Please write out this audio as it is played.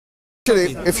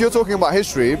actually, if you're talking about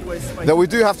history, then we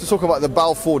do have to talk about the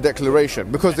Balfour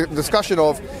Declaration, because the discussion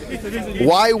of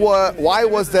why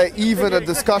was there even a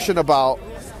discussion about.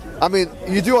 I mean,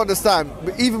 you do understand,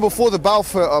 even before the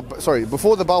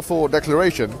Balfour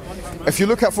Declaration, if you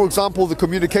look at, for example, the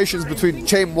communications between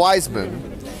James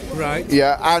Wiseman, right?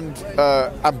 Yeah,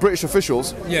 and British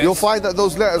officials, yes. You'll find that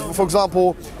those letters, for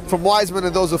example, from Wiseman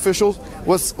and those officials,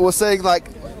 was saying like,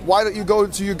 why don't you go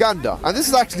into Uganda? And this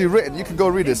is actually written. You can go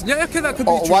read this. Yeah, okay, that could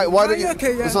be true. Why don't you?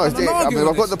 Okay, yeah. It's not, I mean,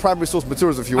 I've got the primary source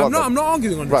materials if you want. I'm not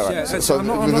arguing on this. Right. Yeah, So I'm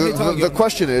not here to argue the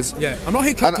question is. Yeah, I'm not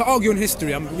here to argue on history.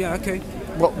 Yeah, okay.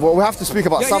 Well, we have to speak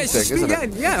about something, isn't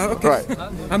it? Yeah, okay. Right.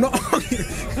 I'm not arguing.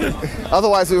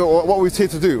 Otherwise, what we're here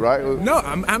to do, right? No,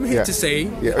 I'm here to say.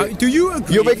 Yeah. Do you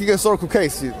agree? You're making a historical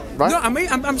case, right? No,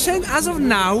 I'm saying as of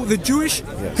now, the Jewish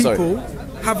people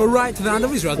have a right to the land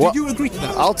of Israel. Do you agree to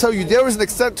that? I'll tell you, there is an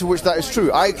extent to which that is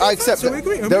true. I accept so that. We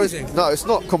agree. There is, no, it's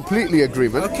not completely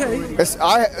agreement. Okay.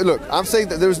 Look, I'm saying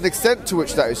that there is an extent to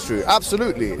which that is true.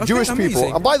 Absolutely. Okay, Jewish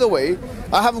people, and by the way,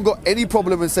 I haven't got any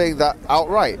problem in saying that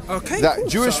outright. Okay, that cool.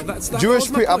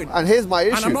 Jewish people, and here's my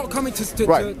issue. And I'm not coming to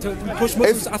push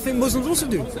Muslims. I think Muslims also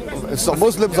do. So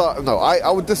Muslims are, no, I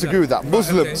would disagree with that.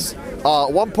 Muslims are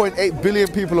 1.8 billion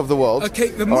people of the world. Okay,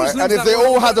 the Muslims, and if they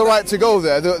all had the right to go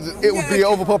there, it would be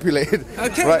overpopulated.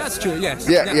 Okay, right? That's true. Yes.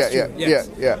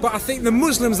 Yeah. But I think the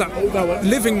Muslims that were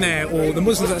living there, or the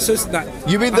Muslims that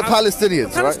you mean the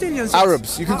Palestinians, right? Palestinians, yes.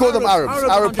 Arabs. You can call them Arabs,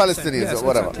 Arab Palestinians, yes, or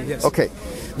whatever. Exactly, yes. Okay,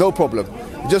 no problem.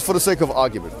 Just for the sake of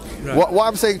argument, right. What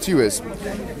I'm saying to you is,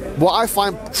 what I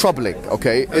find troubling,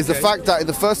 is the fact that in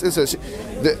the first instance,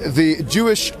 the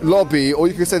Jewish lobby, or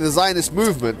you can say the Zionist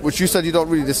movement, which you said you don't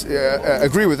really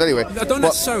agree with anyway. I don't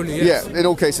necessarily, yes. Yeah, in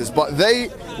all cases. But they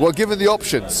were given the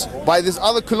options by this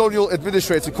other colonial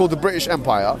administrator called the British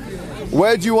Empire.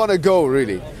 Where do you want to go,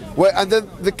 really? And then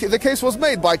the case was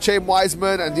made by James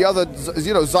Wiseman and the other,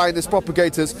 Zionist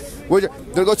propagators.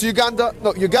 They go to Uganda.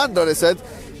 No, Uganda, they said,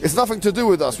 it's nothing to do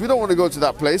with us. We don't want to go to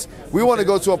that place. We want to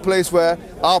go to a place where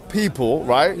our people,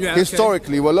 right,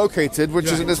 historically were located,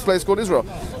 which is in this place called Israel,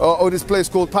 or this place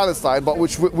called Palestine, but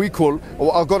which we call,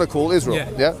 or are going to call Israel.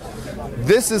 Yeah.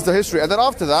 This is the history. And then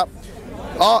after that,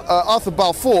 Arthur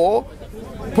Balfour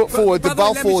put forward the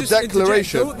Balfour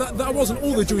Declaration. That wasn't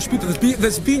all the Jewish people.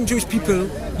 There's been Jewish people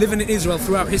living in Israel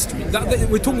throughout history.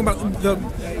 We're talking about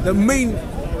the main,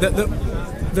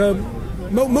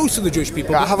 most of the Jewish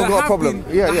people. I haven't got a problem.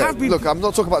 Look, I'm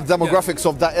not talking about the demographics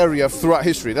of that area throughout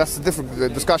history. That's a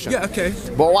different discussion. Yeah, okay.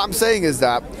 But what I'm saying is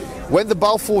that when the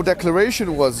Balfour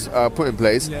Declaration was put in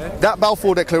place, that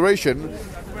Balfour Declaration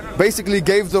basically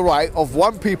gave the right of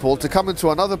one people to come into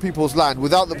another people's land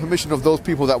without the permission of those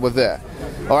people that were there.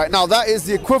 All right, now that is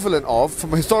the equivalent of,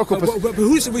 from a historical perspective.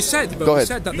 But we said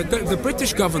that the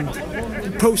British governed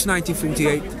post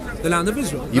 1948 the land of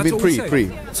Israel. You mean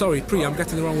pre? Sorry, pre. I'm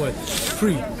getting the wrong word.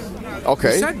 Pre.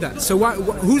 Okay. You said that. So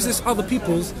who's this other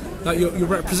peoples that you're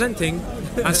representing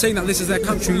and saying that this is their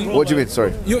country? What do you mean?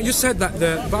 Sorry. You said that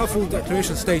the Balfour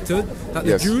Declaration stated that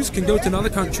the Jews can go to another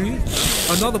country,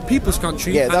 another people's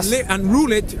country, and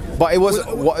rule it. But it was.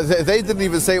 They didn't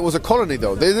even say it was a colony,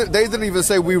 though. They didn't even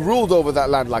say we ruled over that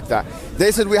land like that.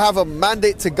 They said we have a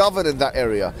mandate to govern in that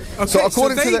area. Okay, so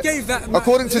according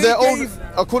to their own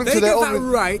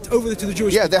right over to the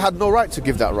Jewish. Yeah, they had no right to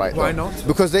give that right. Why not?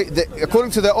 Because they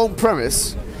according to their own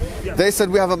premise, they said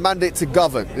we have a mandate to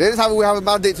govern. They didn't have we have a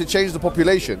mandate to change the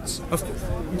populations.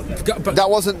 But that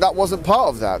wasn't part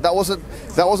of that. That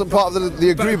wasn't part of the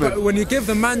agreement. But when you give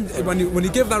when you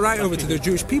give that right over to the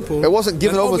Jewish people, it wasn't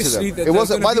given over to them. It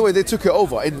wasn't. By the way, they took it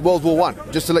over in World War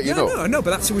I. Just to let you know. No,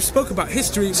 but that's we spoke about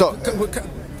history. So.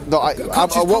 No,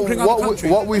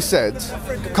 what we said,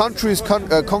 countries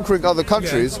conquering other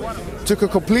countries took a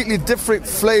completely different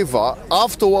flavour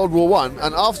after World War I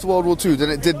and after World War II than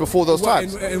it did before those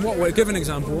times. In what way? Give an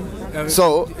example.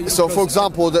 So for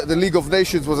example, the League of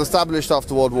Nations was established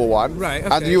after World War I, right,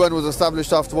 and the UN was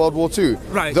established after World War II.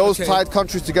 Right, those tied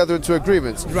countries together into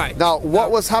agreements. Right. Now,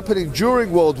 what was happening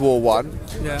during World War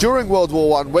I? During World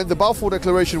War I, when the Balfour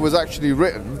Declaration was actually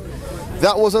written,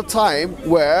 that was a time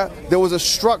where there was a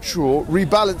structural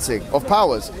rebalancing of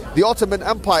powers. The Ottoman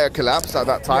Empire collapsed at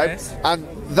that time, and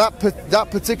that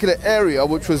particular area,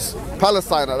 which was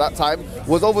Palestine at that time,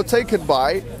 was overtaken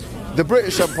by the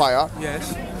British Empire,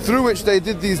 through which they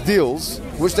did these deals,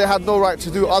 which they had no right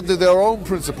to do under their own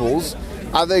principles,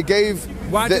 and they gave...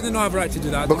 Why did they not have a right to do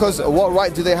that? Because what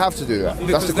right do they have to do that?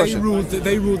 Because that's the question.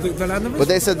 They ruled the land of Israel. But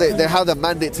they said they had a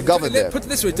mandate to govern there. Put it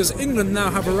this way, does England now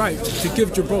have a right to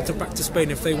give Gibraltar back to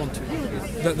Spain if they want to?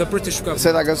 The British government.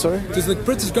 Say that again, sorry? Does the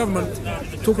British government,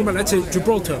 talking about, let's say,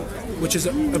 Gibraltar, which is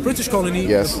a British colony.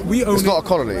 Yes. We own it's not a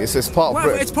colony. It's part of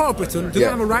Britain. It's part of Britain. Do they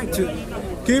have a right to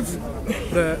give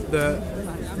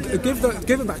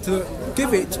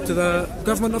it to the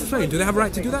government of Spain? Do they have a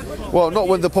right to do that? Well, not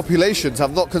when the populations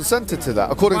have not consented to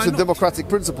that, according to democratic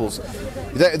principles.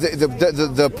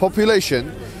 The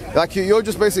population, like you're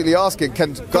just basically asking,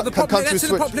 can countries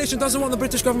switch? The population doesn't want the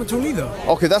British government to either.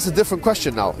 Okay, that's a different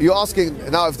question now. You're asking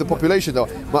now if the population, though,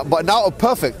 but now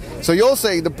perfect. So you're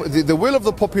saying the will of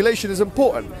the population is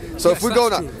important. So yes, if we go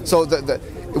now, so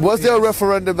was there a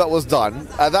referendum that was done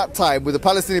at that time with the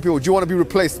Palestinian people? Do you want to be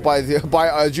replaced by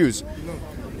Jews?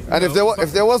 And if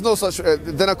there was no such,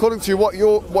 then according to what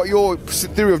your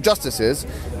theory of justice is,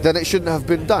 then it shouldn't have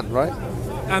been done, right?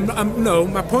 No,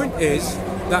 my point is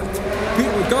that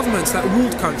governments that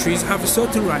ruled countries have a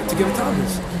certain right to give it to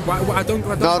others.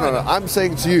 No. I'm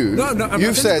saying to you,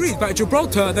 you've said but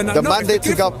Gibraltar, then the mandate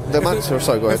to govern.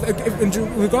 Sorry, go ahead.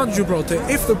 Regarding Gibraltar,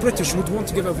 if the British would want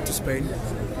to give over to Spain,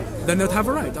 then they'd have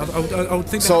a right. I would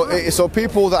think. So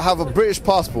people that have a British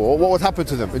passport, what would happen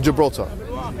to them in Gibraltar?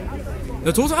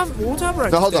 They'd also have a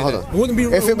right. No, hold on. It wouldn't be.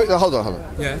 Hold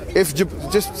on. Yeah.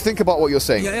 Just think about what you're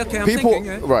saying. Yeah. Okay. People, I'm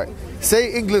thinking, right?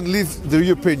 Say England leaves the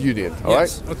European Union. All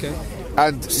right. Okay.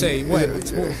 And say when?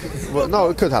 Well, no,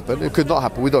 it could happen. It could not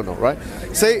happen. We don't know, right?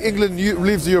 Say England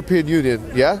leaves the European Union,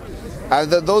 yeah,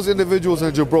 and then those individuals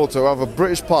in Gibraltar who have a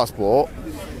British passport,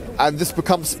 and this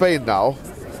becomes Spain now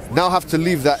have to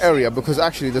leave that area because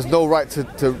actually there's no right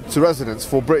to residence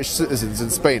for British citizens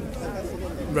in Spain.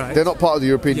 Right. They're not part of the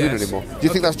European Union anymore. Do you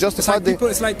think that's justified?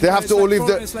 They have to all leave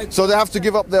so they have to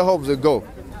give up their homes and go.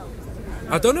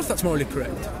 I don't know if that's morally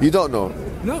correct. You don't know?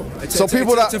 No. It's a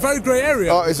very grey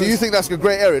area. Oh, so you think that's a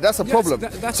grey area? That's a problem.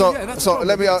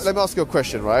 Let me ask you a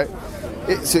question, right?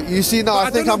 So you see now,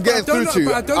 I think I'm getting through to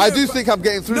you. I do think I'm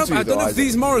getting through to you. I don't know if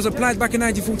these morals applied back in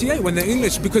 1948 when the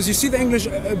English, because you see the English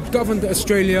governed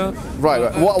Australia.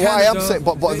 Right. What I am saying,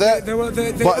 but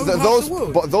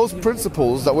those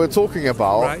principles that we're talking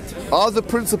about are the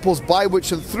principles by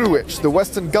which and through which the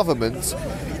Western governments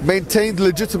maintained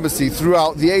legitimacy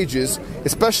throughout the ages,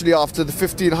 especially after the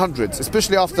 1500s,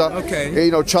 especially after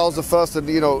Charles I and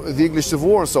the English Civil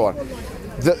War and so on.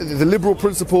 The liberal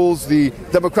principles, the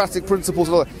democratic principles,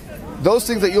 and all that, those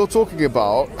things that you're talking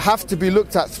about have to be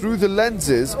looked at through the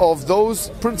lenses of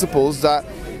those principles that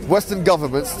Western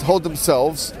governments hold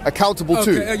themselves accountable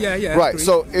to. Right.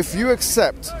 So if you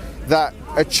accept that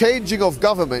a changing of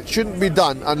government shouldn't be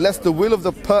done unless the will of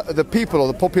the people or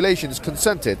the population is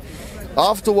consented,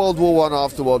 after World War I,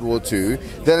 after World War II,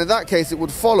 then in that case it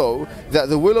would follow that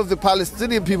the will of the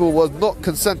Palestinian people was not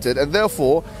consented, and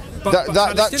therefore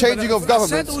that changing of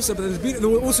government. There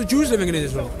were also Jews living in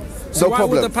Israel. So why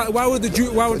would the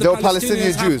they were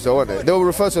Palestinian Jews, though, weren't they? They were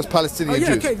referred to as Palestinian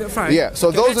Jews. Okay, fine. Yeah.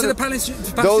 So those are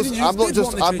those.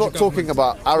 I'm not talking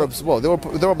about Arabs. Well, they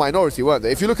were a minority, weren't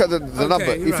they? If you look at the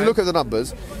number, if you look at the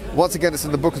numbers, once again, it's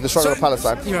in the book of the Struggle of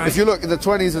Palestine. If you look in the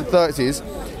 20s and 30s,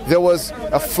 there was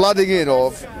a flooding in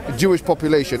of Jewish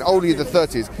population. Only in the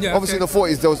 30s. Obviously, in the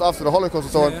 40s, there was after the Holocaust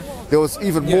and so on. There was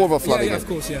even more of a flooding in. Of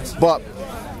course, yes. But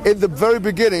in the very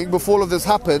beginning, before all of this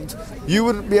happened, you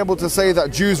wouldn't be able to say that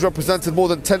Jews represented more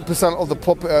than 10% of the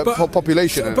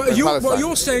population in Palestine. What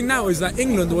you're saying now is that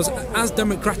England was as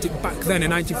democratic back then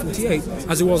in 1948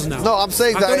 as it was now. No, I'm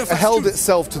saying that it held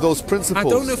itself to those principles. I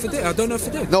don't know if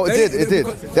it did. No, it did.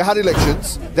 They had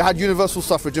elections. They had universal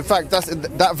suffrage. In fact, that's in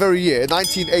that very year,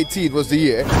 1918 was the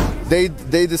year, they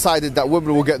decided that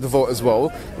women will get the vote as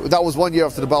well. That was 1 year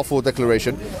after the Balfour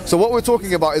Declaration. So what we're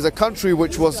talking about is a country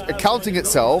which was accounting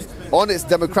itself on its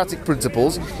democratic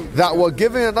principles that were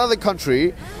giving another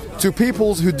country to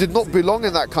peoples who did not belong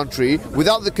in that country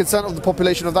without the consent of the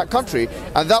population of that country,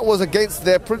 and that was against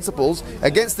their principles,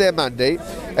 against their mandate,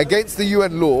 against the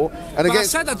UN law, and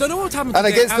against I don't know what happened and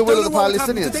against the will of the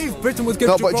Palestinians. Today, if Britain would give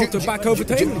Gibraltar back over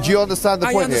to England. Do you understand the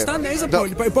point here? I understand there is a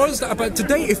point, but it boils down. But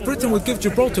today, if Britain would give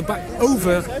Gibraltar back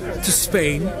over to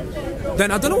Spain, then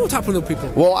I don't know what happened to people.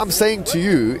 What I'm saying to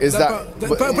you is that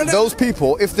those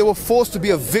people, if they were forced to be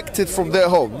evicted from their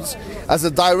homes as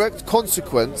a direct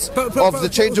consequence of the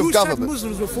change of government.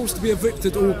 Muslims were forced to be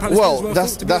evicted, or Palestinians were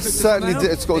forced to be evicted? That's certainly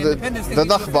it's called the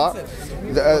Nakba.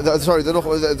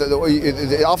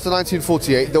 After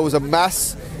 1948, there was a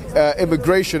mass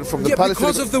immigration from the Palestinians.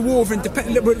 Because of the War of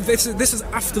Independence. This is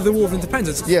after the War of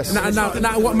Independence. Yes.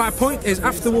 Now, what my point is,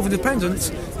 after the War of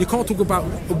Independence, you can't talk about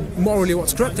morally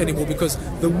what's correct anymore, because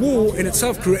the war in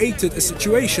itself created a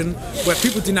situation where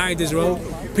people denied Israel,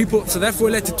 people, so therefore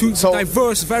it led to two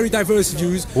very diverse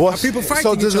views, and people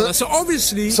fighting each other. So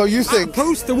obviously, you think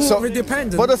post the war of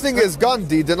independence. But the thing is,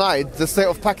 Gandhi denied the state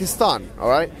of Pakistan. All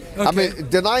right, okay. I mean,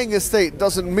 denying a state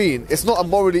doesn't mean it's not a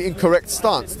morally incorrect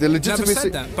stance. The legitimacy,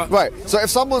 never said that, right? So if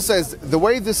someone says the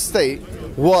way this state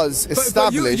was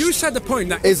established, but you said the point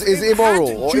that is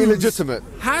immoral or illegitimate.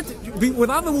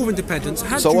 Without the war of independence,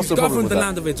 had so Jews governed the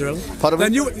land of Israel,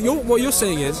 then what you're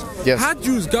saying is, had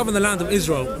Jews governed the land of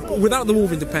Israel without the war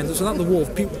of independence, without the war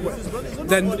of people,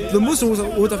 then the Muslims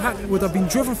would have been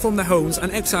driven from their homes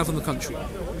and exiled from the country.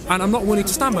 And I'm not willing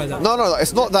to stand by that. No,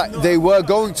 it's not that they were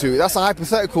going to. That's a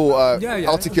hypothetical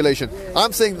articulation.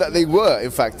 I'm saying that they were,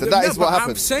 in fact, that is what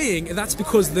happened. I'm saying that's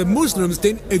because the Muslims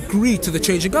didn't agree to the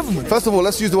change in government. First of all,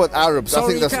 let's use the word Arabs. Sorry, I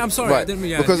think that's I'm sorry, right. I didn't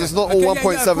mean because it's not all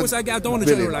 1.7 of course, I don't want to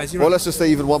generalize. Well, let's just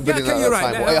say even 1 billion at a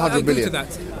time, or 800 billion.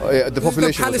 The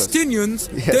population. The Palestinians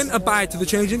didn't abide to the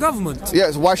change in government.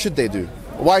 Yes, why should they do?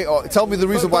 Why? Tell me the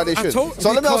reason why they should.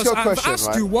 So let me ask you a question. I've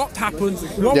asked you what happened.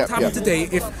 What would happen today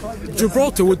if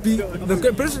Gibraltar would be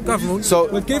the British government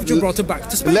would give Gibraltar back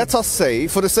to Spain? Let us say,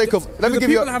 for the sake of, let me give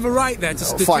you. People have a right there to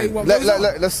fine.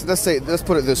 Let's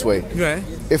put it this way. Yeah.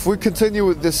 If we continue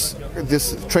with this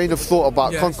train of thought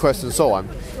about conquest and so on,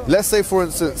 let's say, for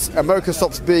instance, America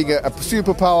stops being a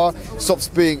superpower, stops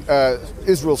being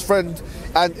Israel's friend,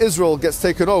 and Israel gets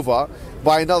taken over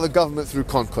by another government through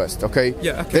conquest, okay?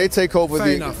 Yeah, okay. They take over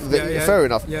fair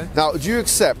enough. Yeah. Now, do you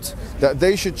accept that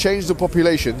they should change the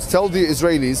populations, tell the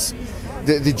Israelis,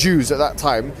 the Jews at that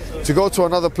time, to go to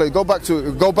another place, go back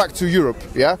to Europe,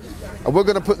 yeah? And we're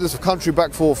going to put this country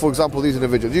back for example, these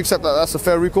individuals. Do you accept that that's a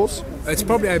fair recourse? It's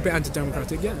probably a bit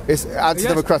anti-democratic, yeah. It's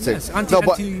anti-democratic. Yes,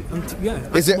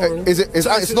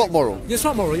 it's not moral. It's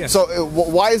not moral, yes. So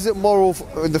why is it moral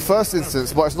in the first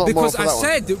instance, but it's not moral for that one? Because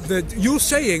I said that you're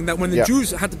saying that when the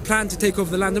Jews had planned to take over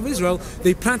the land of Israel,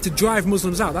 they planned to drive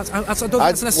Muslims out. I don't think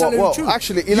that's necessarily true.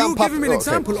 Actually, you're giving me an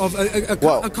example of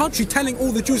a country telling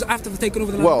all the Jews after they've taken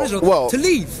over the land of Israel to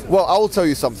leave. Well, I will tell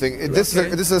you something. This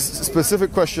is a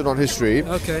specific question on history.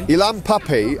 Okay. Ilan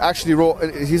Pape actually wrote.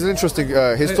 He's an interesting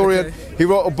historian. Okay. He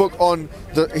wrote a book on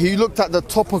he looked at the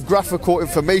topographical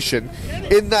information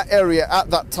in that area at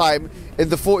that time in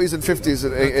the 40s and 50s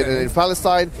in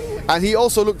Palestine, and he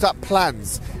also looked at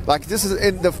plans. Like, this is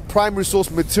in the primary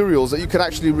source materials that you can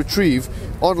actually retrieve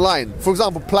online. For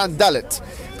example, Plan Dalit.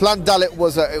 Plan Dalit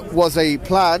was a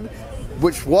plan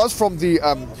which was from the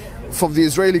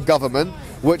Israeli government,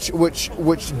 which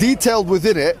detailed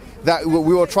within it that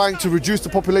we were trying to reduce the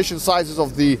population sizes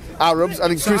of the Arabs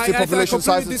and increase the population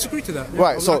sizes. I disagree to that.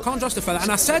 Right, so I can't justify that.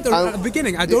 And I said at the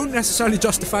beginning, I don't necessarily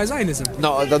justify Zionism.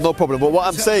 No, no problem. But what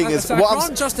I'm saying is, I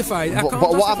can't justify it. But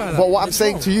what I'm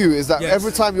saying to you is that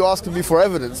every time you're asking me for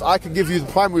evidence, I can give you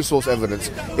the primary source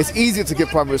evidence. It's easier to give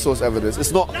primary source evidence.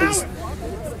 It's not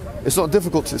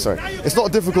difficult to. Sorry, it's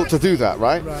not difficult to do that,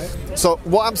 right? So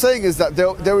what I'm saying is that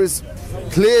there is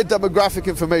clear demographic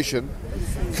information,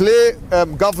 clear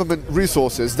government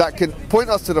resources that can point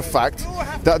us to the fact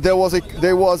that there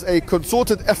was a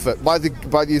concerted effort by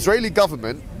the Israeli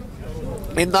government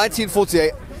in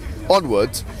 1948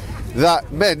 onwards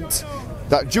that meant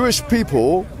that Jewish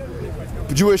people,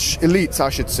 Jewish elites, I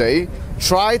should say,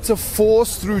 tried to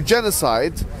force through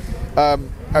genocide. No,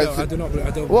 I do not.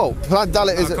 Well, Plan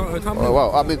Dalit is.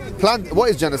 What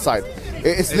is genocide?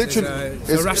 It's literally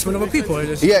harassment of a people.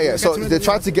 So they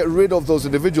tried to get rid of those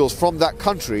individuals from that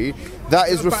country. That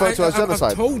is referred to as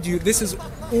genocide. I've told you this is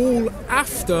all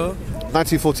after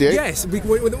 1948. Yes.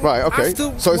 Right. Okay.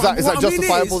 So is that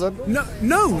justifiable then?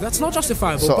 No, that's not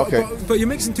justifiable. So, okay. But you're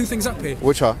mixing two things up here.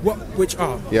 Which are? Which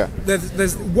are? Yeah.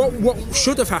 There's what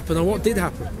should have happened and what did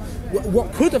happen.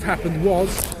 What could have happened was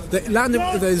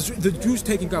the Jews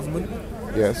taking government.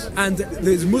 Yes. And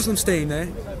there's Muslims staying there.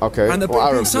 Okay. And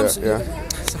Arabs. Sorry.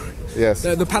 Yes.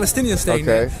 The Palestinians staying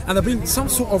there, and there being some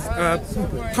sort of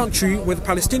country with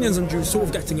Palestinians and Jews sort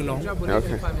of getting along.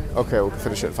 Okay. Okay. We'll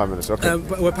finish it in 5 minutes. Okay.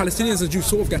 Where Palestinians and Jews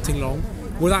sort of getting along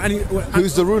without any.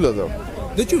 Who's the ruler though?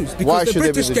 The Jews, because the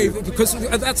British because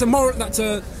that's a moral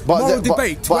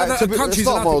debate. It's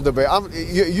not a moral debate.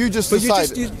 You just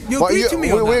decide. You agree to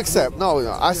me on that. We accept. No.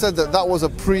 I said that was a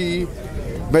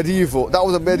medieval. That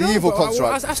was a medieval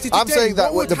construct. I'm saying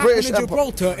that with the British Empire.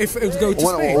 Gibraltar, if it would go to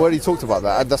Spain. We already talked about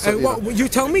that. And that's you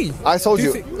tell me. I told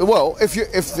you. Well, if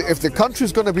the country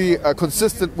is going to be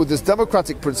consistent with its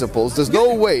democratic principles, there's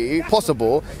no way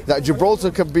possible that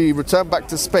Gibraltar can be returned back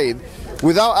to Spain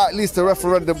without at least a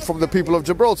referendum from the people of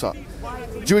Gibraltar.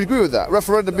 Do you agree with that?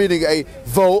 Referendum meaning a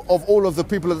vote of all of the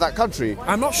people in that country.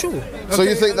 I'm not sure. So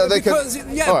you think that they can?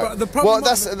 Yeah, right. But the problem.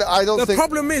 I don't think. The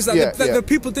problem is that the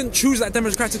people didn't choose that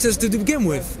democratic system to begin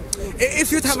with.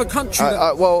 if you'd have a country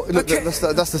well, look, that's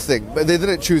the thing. But they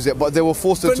didn't choose it, but they were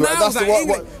forced into it. That's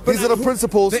these are the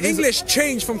principles. The English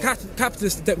changed from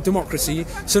capitalist democracy,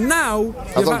 so now...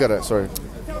 I don't get it, sorry.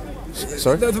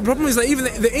 Sorry? The problem is that even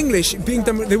the English,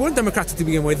 they weren't democratic to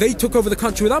begin with. They took over the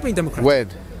country without being democratic.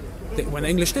 When the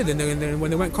English did, and when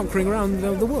they went conquering around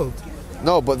the world.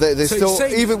 No, but they still,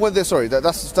 even when they're, sorry,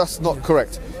 that's not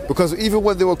correct. Because even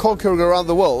when they were conquering around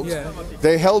the world,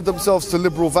 they held themselves to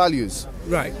liberal values.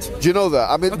 Right. Do you know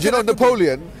that? I mean, do you know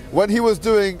Napoleon, when he was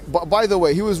doing, by the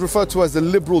way, he was referred to as a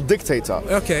liberal dictator.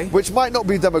 Okay. Which might not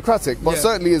be democratic, but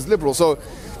certainly is liberal.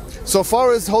 So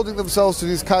far as holding themselves to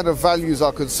these kind of values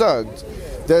are concerned,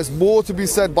 there's more to be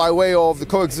said by way of the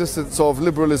coexistence of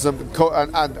liberalism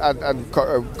and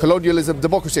colonialism,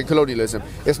 democracy and colonialism.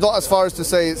 It's not as far as to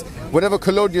say it's whenever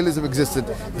colonialism existed,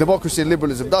 democracy and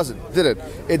liberalism didn't.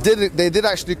 They did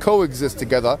actually coexist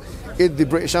together in the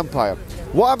British Empire.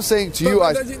 What I'm saying to you,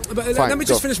 let me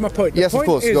just finish my point. Yes, of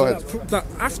course. Go ahead. That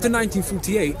after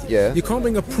 1948, you can't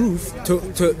bring a proof to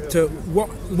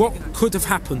what could have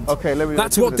happened. Okay,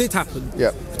 that's what did happen.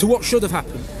 Yeah. To what should have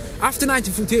happened. After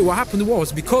 1948, what happened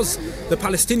was, because the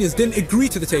Palestinians didn't agree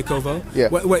to the takeover,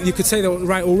 where you could say they were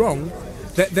right or wrong,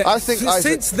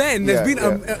 since then there's been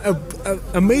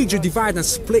a major divide and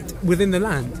split within the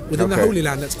land, within the Holy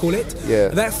Land, let's call it.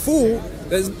 Therefore,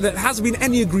 there hasn't been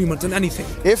any agreement on anything.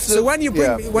 So when you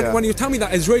bring, when you tell me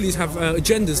that Israelis have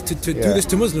agendas to do this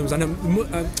to Muslims and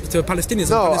to Palestinians,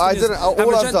 no, I didn't.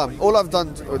 All I've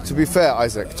done, to be fair,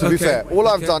 Isaac, all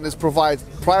I've done is provide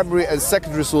primary and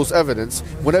secondary source evidence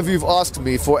whenever you've asked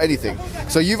me for anything.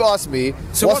 So you've asked me.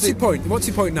 So what's your point? What's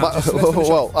your point now?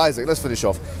 Well, Isaac, let's finish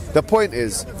off. The point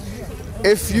is,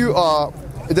 if you are,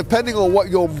 depending on what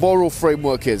your moral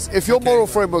framework is, if your moral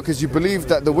framework is you believe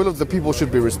that the will of the people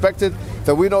should be respected,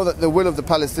 then we know that the will of the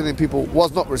Palestinian people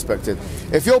was not respected.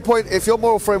 If your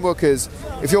moral framework is,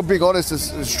 if you're being honest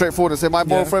and straightforward and say my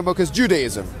moral framework is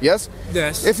Judaism, yes?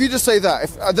 Yes. If you just say that,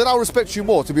 then I'll respect you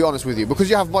more, to be honest with you, because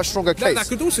you have a much stronger case. That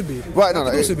could also be. Right,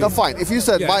 no, fine. If you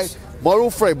said my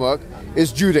moral framework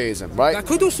is Judaism, right? That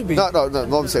could also be. No,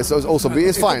 I'm saying so also be.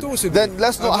 It's fine. Then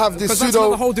let's not have this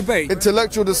pseudo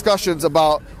intellectual discussions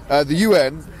about the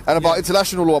UN and about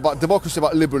international law, about democracy,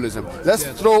 about liberalism. Let's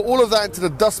throw all of that into the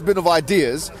dustbin of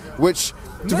ideas, which,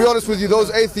 to be honest with you,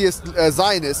 those atheist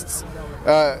Zionists,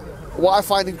 what I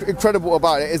find incredible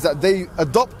about it is that they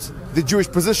adopt the Jewish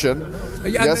position.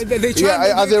 They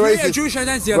create a Jewish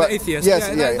identity as atheists.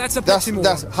 That's a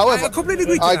oxymoron. However, I completely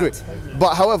agree to that. I agree.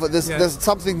 But however, there's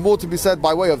something more to be said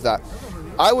by way of that.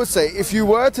 I would say if you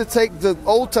were to take the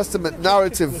Old Testament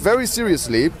narrative very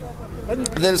seriously,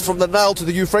 then it's from the Nile to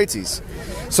the Euphrates.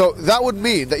 So that would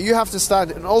mean that you have to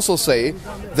stand and also say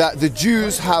that the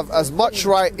Jews have as much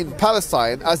right in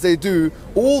Palestine as they do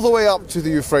all the way up to the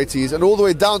Euphrates and all the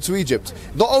way down to Egypt.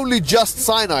 Not only just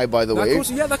Sinai, by the way.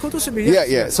 That could also be.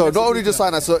 So not only just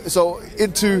Sinai, so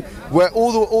into where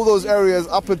all those areas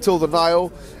up until the Nile.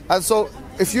 And so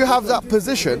if you have that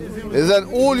position, then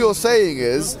all you're saying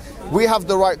is we have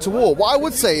the right to war. What I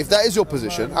would say, if that is your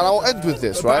position, and I'll end with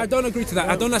this, right? But I don't agree to that.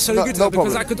 I don't necessarily agree to that,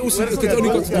 because I could also, you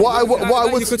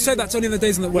could say that's only in the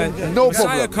days when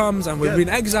Messiah comes and we've been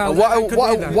exiled. What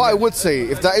I would say,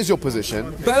 if that is your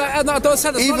position, but I don't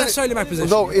say that's not necessarily my position.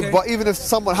 No, but even if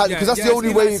someone had, because that's the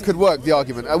only way you could work the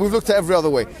argument, and we've looked at every other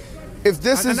way. If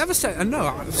this I never said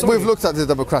no. We've looked at the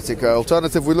democratic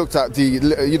alternative. We looked at the,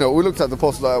 we looked at the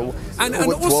post. And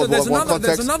also,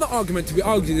 there's another argument to be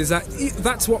argued is that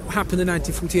that's what happened in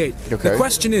 1948. Okay. The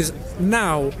question is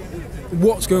now,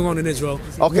 what's going on in Israel?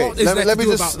 Okay, let me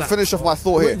just finish off my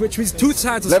thought here. Which means two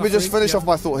sides of Let me just finish off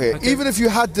my thought here. Okay. Even if you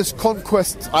had this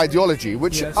conquest ideology,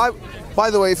 which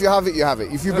by the way, if you have it, you have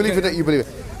it. If you believe in it, you believe it.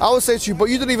 I would say to you, but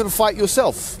you didn't even fight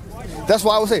yourself. That's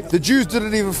what I would say. The Jews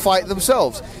didn't even fight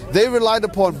themselves. They relied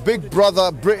upon Big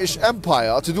Brother British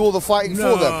Empire to do all the fighting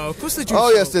for them. Of course the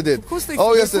Jews yes, they did. Of course they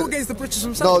fought against the British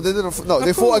themselves. No, they didn't. No,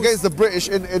 they fought against the British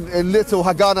in little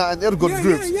Haganah and Irgun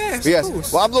groups. Yes, of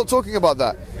course. Well, I'm not talking about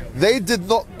that. They did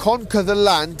not conquer the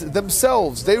land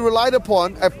themselves. They relied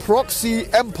upon a proxy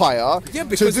empire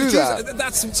to do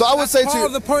that. So I would say to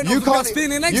you, you can't.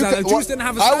 Jews didn't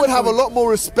have a I would have a lot more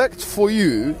respect for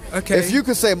you if you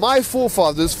could say my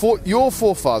forefathers fought your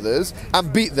forefathers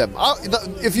and beat them.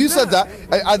 If you said that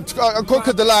and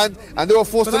conquered the land and they were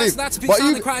forced to leave,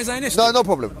 no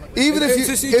problem. Even if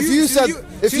you said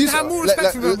if you have more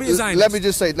respect for being Zionist. Let me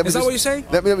just say. Is that what you're saying?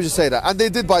 Let me just say that. And they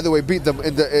did, by the way, beat them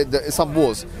in some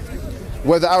wars,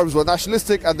 where the Arabs were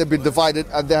nationalistic and they'd been divided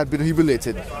and they had been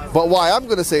humiliated. But what I'm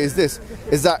going to say is this,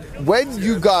 is that when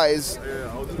you guys,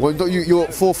 your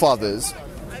forefathers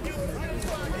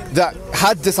that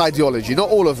had this ideology, not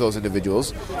all of those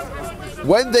individuals,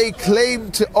 when they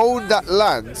claimed to own that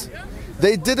land,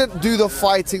 they didn't do the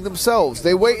fighting themselves.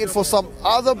 They waited for some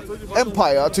other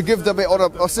empire to give them it on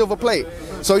a silver plate.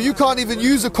 So you can't even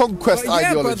use a conquest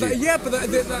ideology.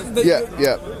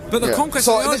 But the conquest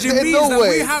ideology means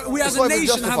that we as a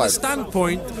nation have a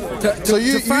standpoint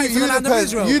to fight for the land of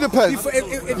Israel. We've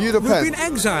been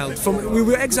exiled we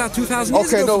were exiled 2,000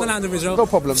 years ago from the land of Israel. No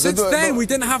problem. Since then, we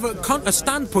didn't have a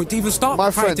standpoint to even start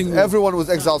fighting. My friend, everyone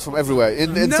was exiled from everywhere.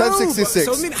 In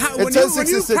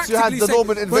 1066, you had the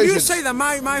Norman invasion. When you say that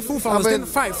my forefathers didn't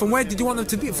fight, from where did you want them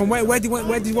to be? From where do you want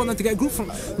them to get a group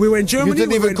from? We were in Germany. You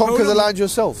didn't even conquer the land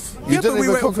yourself. You didn't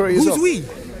even conquer it yourself. Who's we?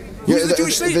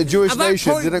 The Jewish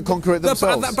nation didn't conquer it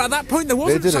themselves. But at that point, there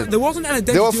wasn't an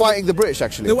identity. They were fighting the British,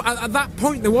 actually. At that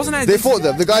point, there wasn't an identity. They fought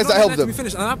them, the guys that helped them. At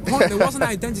that point, there wasn't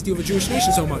an identity of a Jewish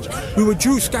nation so much. We were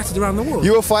Jews scattered around the world.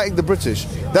 You were fighting the British.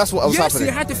 That's what was happening.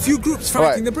 Yes, you had a few groups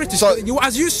fighting the British. So,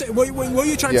 as you say, what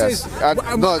you're trying to say is...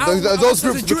 those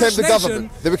groups became the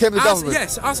government. They became the government.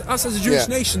 Yes, us as a Jewish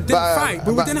nation didn't fight,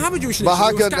 but we didn't have a Jewish nation. We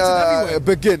were scattered everywhere.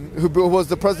 Begin, who was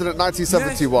the president in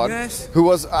 1971, who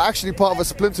was actually part of a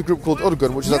splinter group called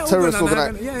Urgun, which is a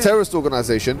terrorist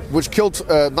organization which killed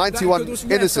 91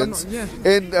 innocents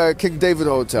in King David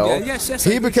Hotel.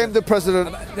 He became the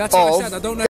president That's what I said. I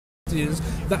don't know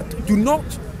that do not.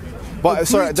 But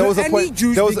sorry, there was a point.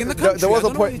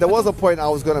 There was a point I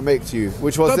was going to make to you,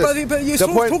 which was this. But you're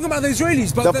talking about the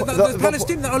Israelis, but the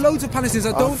Palestinians. There are loads of Palestinians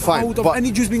that don't hold of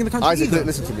any Jews being in the country. Isaac,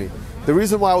 listen to me. The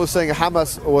reason why I was saying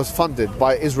Hamas was funded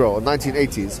by Israel in the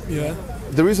 1980s. Yeah.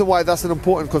 The reason why that's an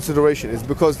important consideration is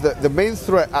because the main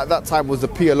threat at that time was the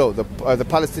PLO, the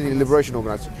Palestinian Liberation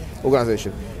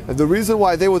Organization. And the reason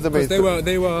why they were the main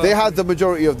they had the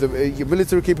majority of the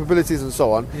military capabilities and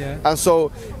so on. Yeah. And so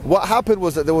what happened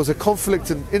was that there was a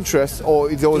conflict in interest, or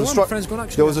there was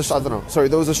there was a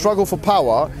struggle for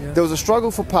power. Yeah. There was a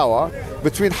struggle for power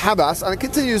between Hamas, and it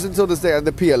continues until this day, and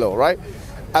the PLO, right?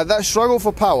 And that struggle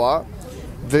for power,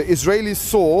 the Israelis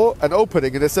saw an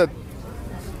opening and they said,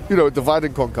 divide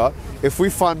and conquer. If we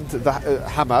fund the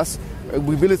Hamas,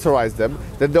 we militarize them,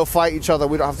 then they'll fight each other.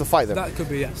 We don't have to fight them. That could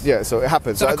be, yes. Yeah, so it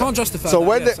happens. So I can't justify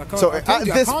that. I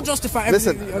can't justify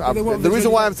everything. Listen, the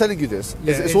reason why I'm telling you this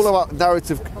is it's all about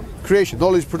narrative creation,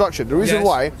 knowledge production. The reason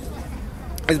why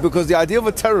is because the idea of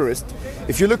a terrorist,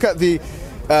 if you look at the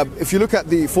 40s,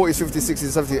 50s,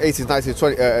 60s, 70s, 80s, 90s,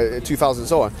 2000s, and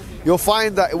so on, you'll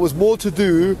find that it was more to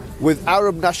do with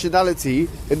Arab nationality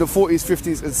in the 40s,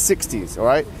 50s, and 60s, all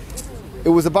right? It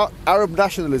was about Arab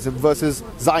nationalism versus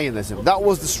Zionism. That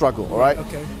was the struggle, all right?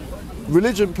 Okay.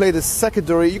 Religion played a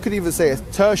secondary, you could even say a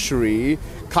tertiary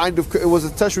it was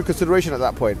a tertiary consideration at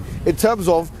that point. In terms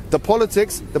of the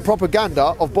politics, the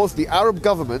propaganda of both the Arab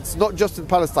governments, not just in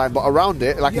Palestine, but around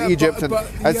it, like in Egypt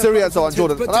and Syria and so on,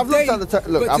 Jordan. And I've looked at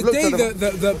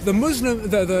the Muslim,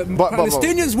 the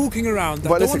Palestinians walking around,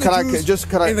 but listen,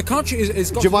 in the country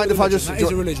is. Do you mind if I just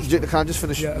can I just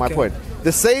finish my point?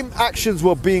 The same actions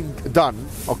were being done,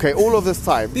 okay, all of this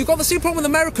time. You've got the same problem with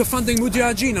America funding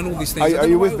Mujahideen and all these things. Are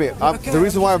you with me? The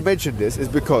reason why I mentioned this is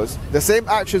because the same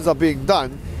actions are being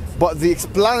done, but the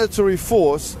explanatory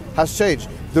force has changed.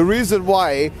 The reason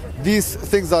why these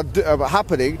things are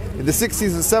happening in the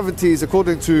 60s and 70s,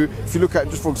 according to, if you look at,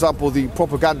 just for example, the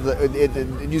propaganda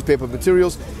in newspaper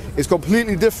materials, is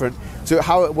completely different to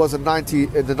how it was in the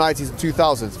 90s and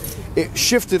 2000s. It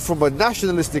shifted from a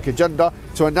nationalistic agenda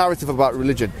to a narrative about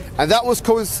religion. And that was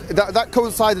that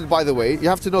coincided, by the way, you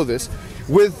have to know this,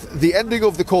 with the ending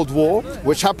of the Cold War,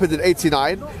 which happened in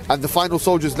 89, and the final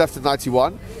soldiers left in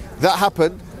 91. That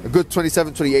happened a good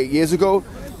 27, 28 years ago.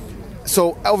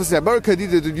 So obviously America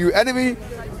needed a new enemy.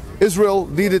 Israel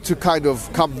needed to kind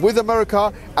of come with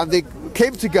America, and they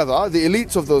came together, the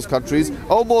elites of those countries,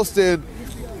 almost in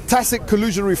tacit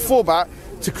collusionary format,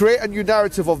 to create a new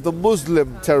narrative of the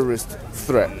Muslim terrorist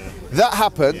threat. That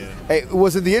happened. It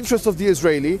was in the interest of the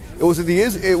Israeli. It was in the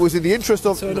interest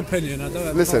of. It's an opinion. I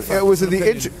don't listen. It was in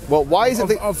the interest. Well, why is it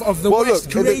of the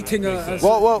West creating a?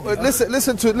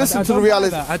 Listen to the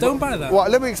reality. I don't buy that. Well,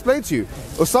 let me explain to you.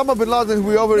 Osama bin Laden, who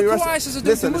we already arrested. Look what ISIS is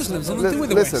doing to Muslims.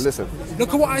 Listen.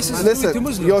 Look at what ISIS is doing to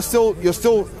Muslims. You're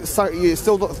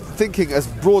still not thinking as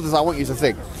broad as I want you to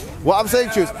think. What I'm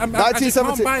saying to you is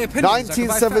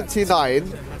 1979,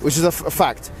 which is a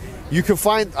fact. You can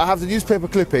find. I have the newspaper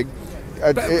clipping. Do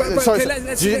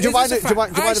you mind?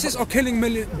 ISIS are killing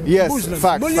Muslims.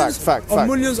 Fact.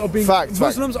 Millions are being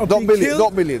Muslims are being killed.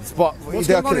 Not millions, but what's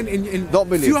going on in not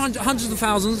millions. Few hundreds of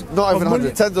thousands. Not even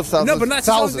hundreds, tens of thousands. No, but that's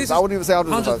thousands. I wouldn't even say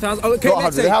hundreds of thousands. Okay, not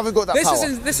hundreds. They haven't got that power.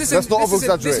 Let's not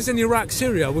over-exaggerate. This is in Iraq,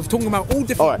 Syria. We're talking about all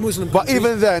different Muslim countries. But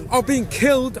even then, are being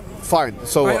killed. Fine.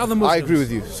 So by other Muslims. I agree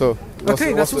with you. So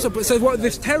Okay, that's also. So what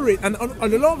this terror and a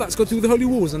lot of that's got to do with the holy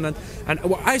wars and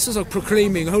what ISIS are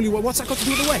proclaiming holy war. What's that got to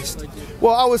do with the West?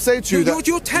 Well, I would say to you that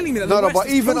you're telling me that no, but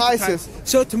even ISIS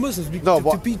certain Muslims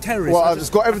to be terrorists. Well, it's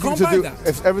got everything to do.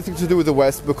 It's everything to do with the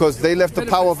West because they left the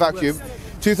power vacuum.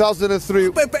 2003.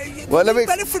 Well, let me.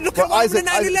 Look at Isaac,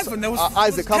 9/11. There was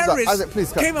Isaac, come down. Isaac,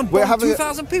 please come. Came and bombed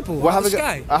 2,000 people. We're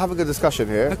having a discussion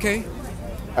here. Okay.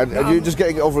 And you're just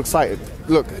getting overexcited.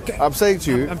 Look, I'm saying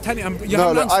to you. I'm telling you.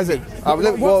 No, look, Isaac.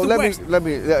 Let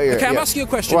me. Okay, I'm asking you a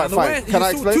question. Right, fine. Can I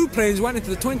explain? 2 planes went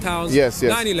into the Twin Towers. Yes.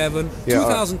 9/11.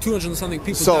 2,200 and something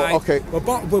people died. Okay. Were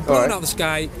blown out of the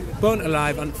sky, burnt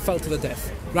alive, and fell to the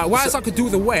death. Right, why has that to do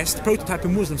with the West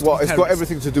prototyping Muslims? Well, it's got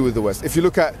everything to do with the West. If you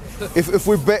look at, if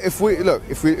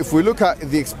we look at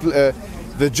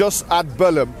the jus ad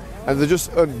bellum and the jus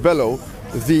ad bello,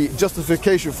 the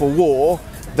justification for war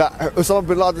that Osama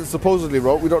bin Laden supposedly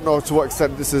wrote. We don't know to what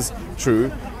extent this is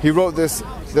true. He wrote this.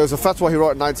 There was a fatwa he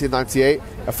wrote in 1998,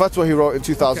 a fatwa he wrote in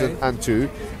 2002,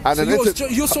 and so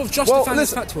you're sort of justifying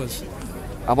his fatwas.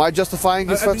 Am I justifying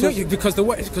his fatwas? No, because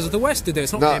the West did it.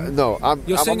 It's not him. No,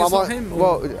 you're saying it's not him.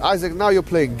 Well, Isaac, now you're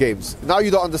playing games. Now you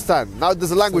don't understand. Now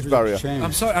there's a language barrier.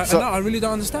 I'm sorry. I really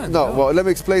don't understand. No, well, let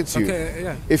me explain to you. Okay,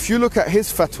 yeah. If you look at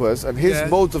his fatwas and his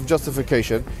modes of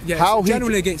justification, how he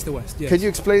generally against the West. Yes. Can you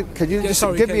explain? Can you just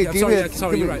give me?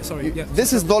 Sorry, you're right. Sorry.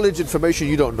 This is knowledge information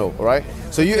you don't know. All right.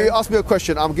 So you ask me a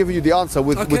question. I'm giving you the answer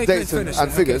with dates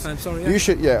and figures. Okay, sorry, you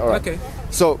should. Yeah. All right. Okay.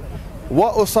 So,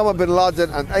 what Osama bin Laden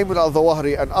and Ayman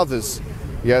al-Zawahiri and others,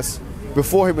 yes,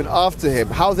 before him and after him,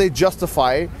 how they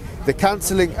justify the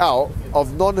cancelling out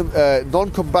of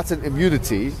non-combatant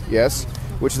immunity, yes,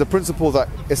 which is a principle that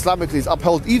Islamically is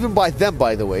upheld even by them,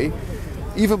 by the way,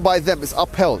 even by them it's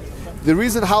upheld. The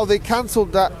reason how they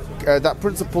cancelled that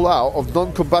principle out of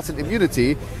non-combatant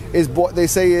immunity is what they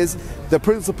say is the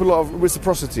principle of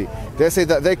reciprocity. They say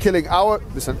that they're killing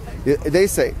they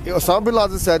say, Osama bin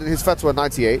Laden said in his fatwa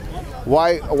 98,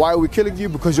 why are we killing you?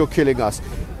 Because you're killing us.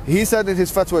 He said in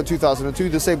his fatwa in 2002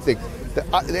 the same thing.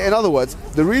 In other words,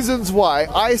 the reasons why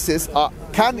ISIS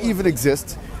can even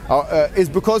exist is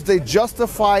because they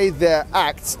justify their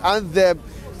acts and their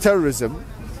terrorism,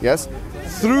 yes,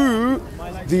 through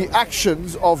the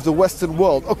actions of the Western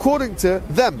world, according to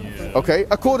them. Okay,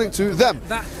 according to them.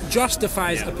 That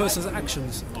justifies a person's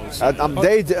actions.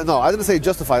 No, I didn't say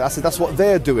justified. I said that's what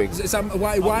they're doing.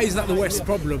 Why is that the West's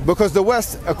problem? Because the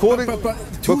West, according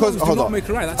because do not make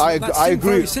it right. I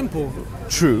agree. Very simple.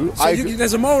 True. So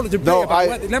there's a moral debate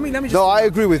about let me just. No, I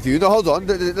agree with you. No, hold on.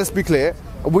 Let's be clear.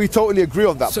 We totally agree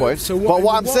on that point. But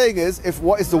what I'm saying is,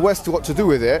 what is the West got to do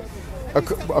with it?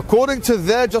 According to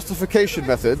their justification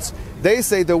methods, they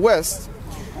say the West,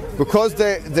 because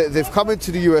they've come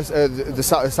into the US,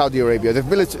 Saudi Arabia,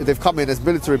 they've come in as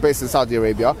military base in Saudi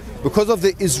Arabia, because of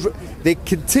they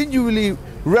continually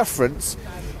reference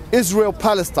Israel,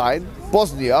 Palestine,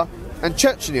 Bosnia, and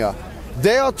Chechnya.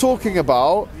 They are talking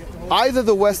about either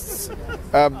the West's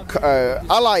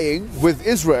allying with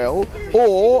Israel,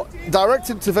 or direct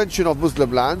intervention of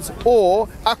Muslim lands, or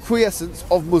acquiescence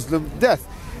of Muslim death.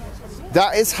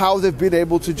 That is how they've been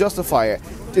able to justify it.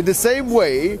 In the same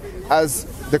way as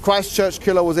the Christchurch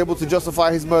killer was able to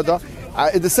justify his murder,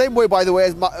 in the same way, by the way,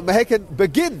 as Mehekan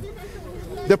Begin,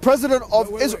 the president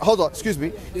of Israel. Hold on, excuse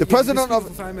me. The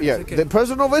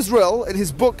president of Israel, in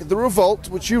his book The Revolt,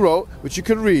 which he wrote, which you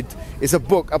can read, is a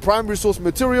book, a primary source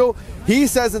material. He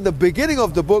says in the beginning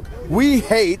of the book, we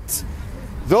hate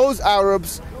those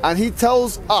Arabs, and he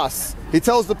tells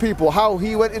the people how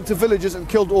he went into villages and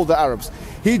killed all the Arabs.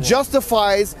 He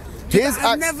justifies his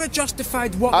I never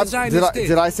justified what the Zionists did.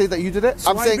 Did I say that you did it?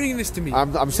 So why are you bringing this to me?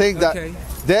 I'm saying that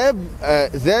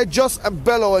their just and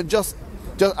bellow and just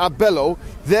bellow,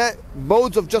 their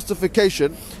modes of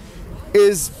justification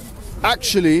is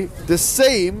actually the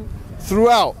same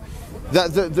throughout.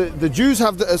 That the Jews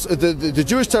have the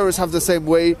Jewish terrorists have the same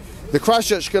way. The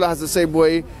Christchurch killer has the same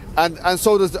way, and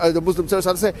so does the Muslim terrorists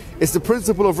have the same. It's the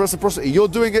principle of reciprocity. You're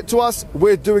doing it to us,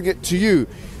 we're doing it to you.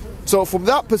 So from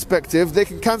that perspective, they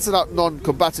can cancel out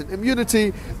non-combatant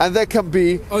immunity, and there can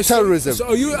be terrorism. So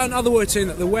are you, in other words, saying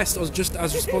that the West is just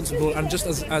as responsible and just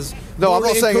as no, I'm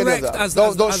not saying any of that.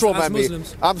 Don't strawman me.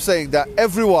 I'm saying that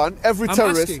every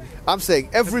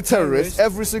terrorist,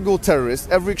 every single terrorist,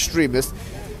 every extremist,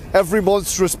 every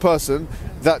monstrous person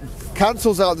that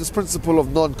cancels out this principle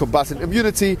of non-combatant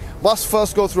immunity must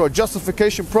first go through a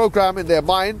justification program in their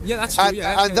mind. Yeah, that's true.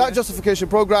 That justification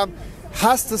program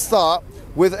has to start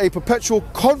with a perpetual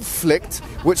conflict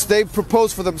which they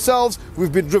propose for themselves.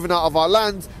 We've been driven out of our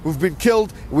land, we've been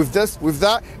killed, with this, with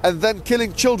that, and then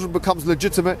killing children becomes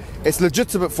legitimate. It's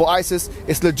legitimate for ISIS,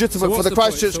 it's legitimate for the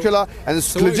Christchurch killer, and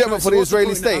it's legitimate for the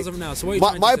Israeli state.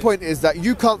 My point is that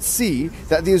you can't see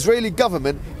that the Israeli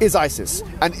government is ISIS,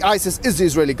 and ISIS is the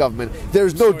Israeli government. There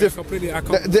is no difference.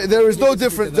 There is no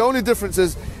difference. The only difference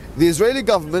is the Israeli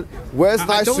government wears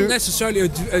nice suits. I don't necessarily I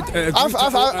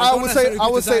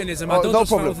would say no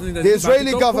problem. The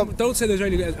Israeli government. Don't say the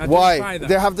Israeli. Why?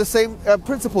 They have the same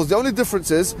principles. The only difference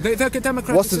is they're a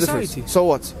democratic what's the society. difference? So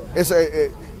what? It's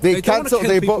they cancel.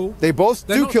 They both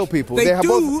do kill people. They have do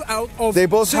both, out of they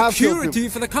both security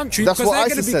for the country because they're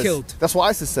going to be killed. That's what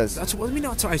ISIS says. That's what I mean.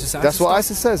 That's what ISIS says. That's what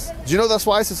ISIS says. Do you know that's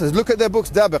what ISIS says? Look at their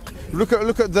books, Dabiq.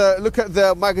 Look at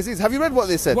their magazines. Have you read what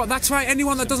they said? Well, that's why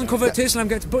anyone that doesn't convert to Islam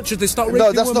gets butchered. They start raping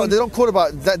women. No, that's not. They don't quote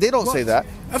about that. They don't say that.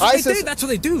 ISIS, that's what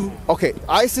they do. Okay,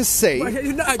 ISIS say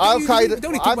Al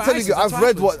Qaeda. I'm telling you, I've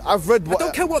read what. I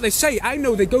don't care what they say. I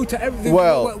know they go to everything.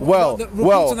 Well.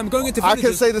 Them going into I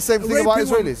can say the same thing about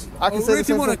Israelis. I can say the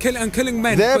same thing. And killing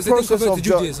men their because they process don't convert of to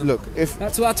Judaism. Look, if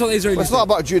that's what the Israelis. It's not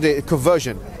about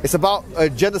conversion. It's about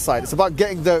genocide. It's about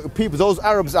getting the people, those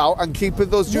Arabs out, and keeping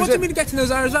those Jews. What do you mean getting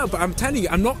those Arabs out? But I'm telling you,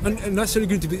 I'm not necessarily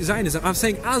going to be Zionism. I'm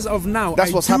saying as of now,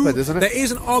 that's what's happened, isn't it? There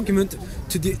is an argument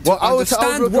to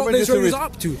understand what the Israelis are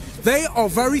up to. They are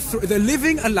they're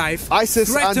living a life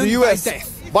ISIS and the US. By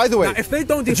death. By the way, now, if they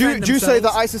don't defend do you say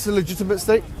that ISIS is a legitimate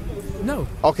state? No.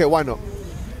 Okay, why not?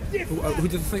 Who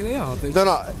do they think they are?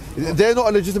 No, they're not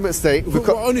a legitimate state. What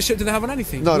ownership do they have on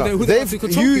anything? No.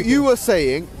 You were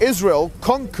saying Israel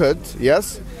conquered,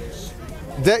 yes?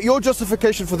 Your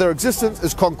justification for their existence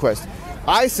is conquest.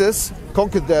 ISIS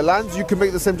conquered their lands, you can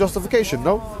make the same justification,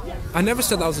 no? I never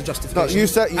said that was a justification. No, you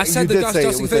said I said the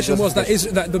justification was that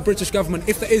the British government,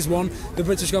 if there is one, the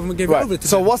British government gave it over to them.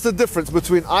 So what's the difference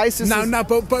between ISIS? But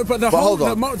hold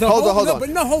on.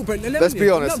 Let's be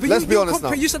honest. Let's be honest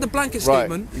now. You said the blanket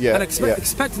statement and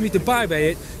expected me to buy by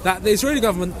it that the Israeli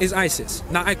government is ISIS.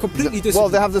 Now I completely disagree. Well,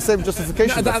 they have the same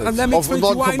justification and let me explain to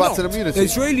you why not. Immunity. The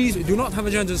Israelis do not have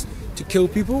agendas to kill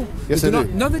people. Yes, they do.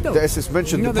 No, they don't. It's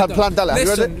mentioned. Plan Dala. Have you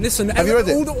read it? Listen. Have you read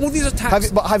it? All these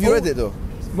attacks. But have you read it though?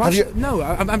 Why should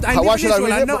I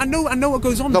read it? I know what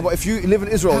goes on. No, but if you live in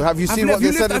Israel, have you seen what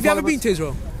they said in Parliament? Have you ever been to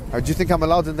Israel? Do you think I'm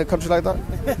allowed in a country like that?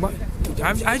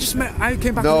 I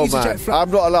came back on EasyJet flight.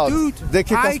 I'm not allowed. Dude, they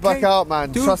kick us back out,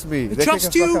 man. Dude, trust me. They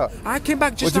trust kick us you. Back out. I came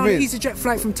back just on an EasyJet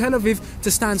flight from Tel Aviv to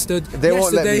Stansted. They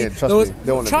won't let me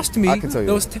in. Trust me. I can tell you.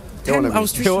 I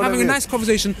was just having a nice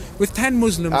conversation with 10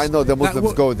 Muslims. I know the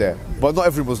Muslims go there, but not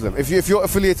every Muslim. If you're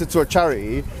affiliated to a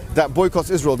charity that boycotts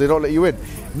Israel, they don't let you in.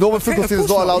 Norman Finkelstein is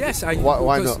not allowed. Yes,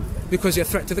 why not? Because you're a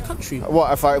threat to the country.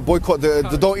 What if I boycott the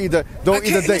don't eat the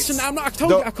dates? Listen, I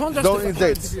told you I can't justify. Don't eat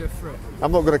dates.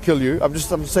 I'm not gonna kill you. I'm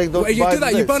saying don't. You do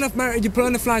that. You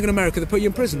burn a flag in America. They put you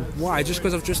in prison. Why? Just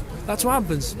because that's what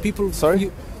happens. People.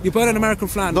 Sorry. You burn an American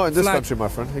flag. Not in this country, my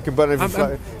friend. You can burn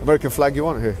every American flag you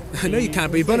want here. I know you can,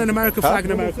 but you burn an American flag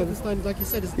in America. Like you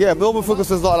said, yeah, Norman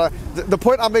Finkelstein is not allowed. The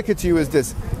point I'm making to you is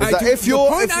this: the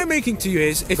point I'm making to you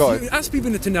is if you ask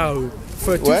people to know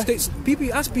for two states,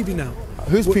 people ask people now.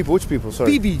 Who's people? Which people?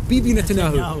 Sorry. Bibi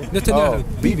Netanyahu. Oh,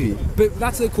 Bibi. But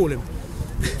that's what they call him.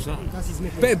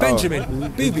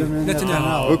 Benjamin. Bibi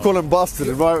Netanyahu. We call him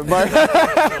Bastard.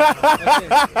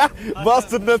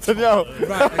 Bastard Netanyahu.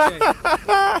 Right,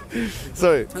 okay.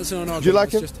 Sorry. That's not an argument. Do you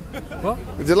like him? What?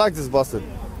 Do you like this bastard?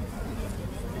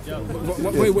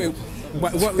 Wait.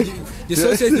 You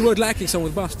associate the word liking someone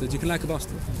with bastard. You can like a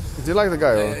bastard. Do you like the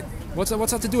guy? What's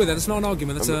that to do with that? It's not an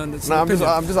argument. That's an I'm just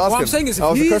asking. What I'm saying is,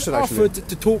 if he's offered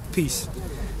to talk peace,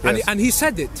 and he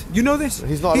said it, you know this.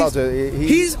 He's not allowed to.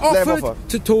 He's offered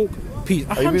to talk peace.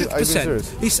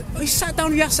 100%. He sat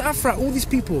down with Yasser Arafat, all these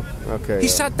people. Okay. He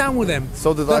sat down with them.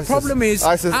 So did the problem is,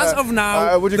 as of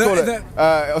now, what do you call it?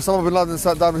 Osama bin Laden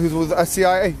sat down with the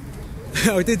CIA.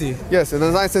 Oh, did he? Yes, in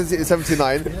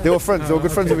 1979, they were friends. They were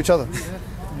good friends with each other.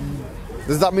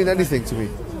 Does that mean anything to me?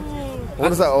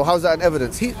 What is that? Or how's that an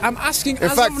evidence? I'm asking. In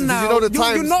fact, did you know the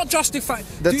Times? You're not justifying.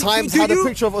 The Times had a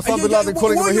picture of Osama bin Laden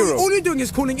calling him a hero. All you're doing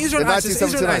is calling Israel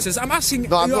ISIS. I'm asking.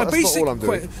 No, that's not all I'm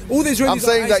doing. All the Israelis. I'm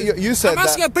saying that you said. I'm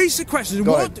asking a basic question.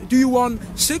 What do you want?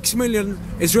 6 million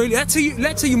Israelis.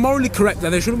 Let's say you're morally correct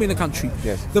that they shouldn't be in the country.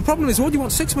 Yes. The problem is, what do you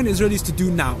want 6 million Israelis to do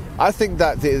now? I think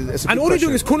that it's a and all you're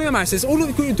doing is calling them ISIS. All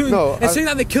you're doing is saying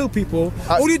that they kill people.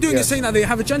 All you're doing is saying that they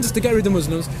have agendas to get rid of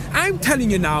Muslims. I'm telling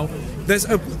you now, there's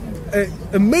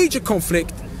a major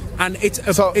conflict, and it's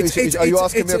are you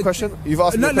asking me a question? You've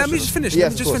asked me a question. Let me just finish.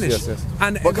 Yes, Yes.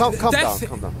 And but calm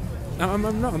down.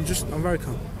 I'm very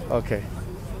calm. Okay.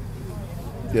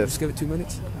 Yes. Just give it 2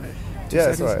 minutes. Yeah,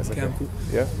 it's alright. Okay. I'm cool.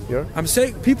 Yeah. I'm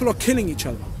saying people are killing each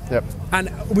other. Yep. And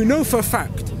we know for a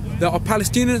fact there are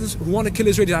Palestinians who want to kill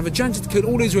Israelis, have a agenda to kill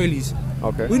all Israelis.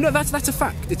 Okay. We know that's a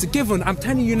fact. It's a given. I'm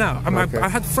telling you now. I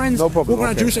had friends walking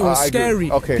around Jerusalem. It was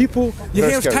scary. Okay. People, you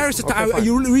hear of scary. terrorist attacks.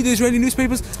 You read the Israeli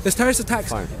newspapers. There's terrorist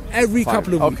attacks every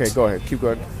couple of weeks. Okay, go ahead. Keep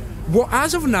going. Well,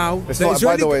 as of now, it's not.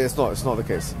 By the way, it's not the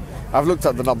case. I've looked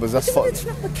at the numbers. That's fine. It's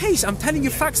not the case. I'm telling you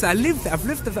facts. I lived there. I've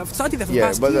lived there. I've studied there for the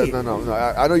past year. No.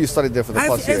 I know you studied there for the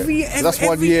past year. So that's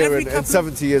 1 year in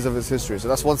 70 years of its history. So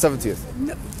that's 1/70th.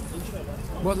 No.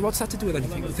 What's that to do with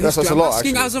anything? That's a lot.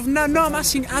 Asking as of now. No, I'm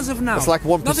asking as of now. It's like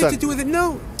 1%. Nothing to do with it.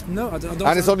 No, I don't.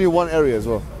 And it's only one area as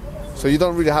well. So you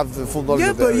don't really have the full knowledge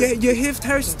of the area. Yeah, but you hear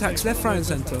terrorist attacks left, right, and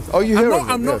centre. Oh, you hear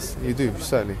them? Yes, you do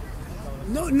certainly.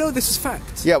 No, this is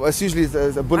fact. Yeah, but it's usually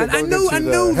a bullet going into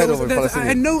the head of a Palestinian.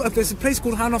 I know there's a place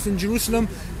called Hanof in Jerusalem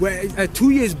where 2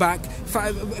 years back,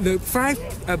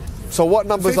 so what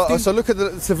numbers are? So look at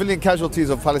the civilian casualties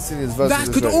of Palestinians versus That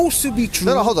could also be true.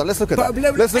 No, hold on. Let's look at that.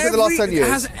 Let's look at the last 10 years.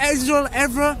 Has Israel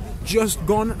ever just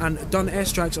gone and done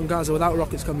airstrikes on Gaza without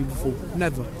rockets coming before?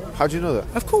 Never. How do you know that?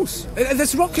 Of course.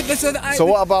 There's rockets. So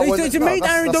what about they made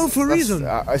Iron Dome for a reason.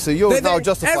 So you're now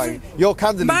justifying. You're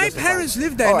candidly My justifying. parents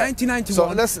lived there in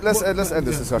 1991. So let's end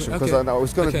this discussion because I know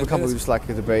it's going to become just like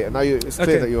a debate, and now it's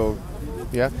clear that you're.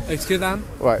 Yeah. It's clear, Dan.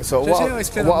 Right. So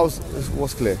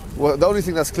what's clear? Well, the only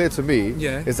thing that's clear to me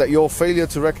is that your failure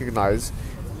to recognise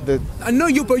the. I know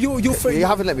you, but you're. You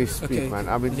haven't let me speak, man.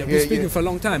 I mean, you've been speaking for a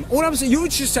long time. All I'm saying, you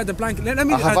just said the blanket.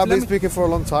 Have I been speaking for a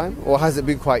long time, or has it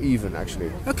been quite even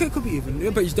actually? Okay, it could be even.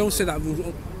 Yeah, but you don't say that.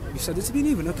 You said it's been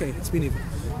even. Okay, it's been even.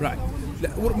 Right.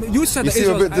 You said you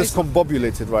seem a bit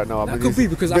discombobulated right now. That could be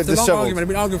because after a long argument, I've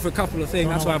been arguing for a couple of things.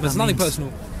 That's why it's nothing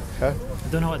personal. Huh? I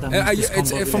don't know what that means.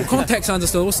 It's from context, I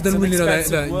understood. Also, didn't really know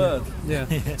that. Word. Yeah.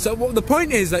 So the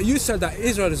point is that you said that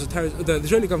Israel is a terrorist. The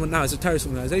Israeli government now is a terrorist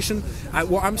organization.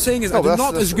 What I'm saying is, I do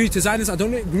not agree to Zionists. I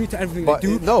don't agree to everything they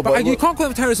do. But you can't call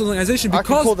them a terrorist organization because I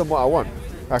can call them what I want,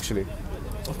 actually.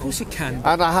 Of course you can.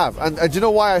 And I have. And do you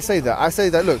know why I say that? I say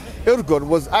that, look, Erdogan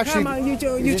was actually...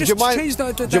 you just changed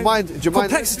the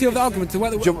complexity of the argument. Do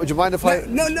you mind if I...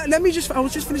 No, let me just... I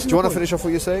was just finishing. Do you want to finish off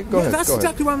what you're saying? Go ahead. That's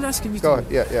exactly what I'm asking you to. Go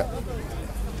ahead, yeah.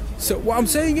 So what I'm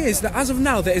saying is that as of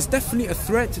now, there is definitely a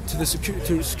threat to the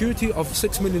security of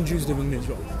 6 million Jews living in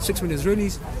Israel. 6 million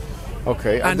Israelis.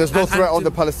 Okay, and there's no threat on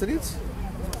the Palestinians?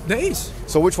 There is.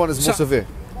 So which one is more severe?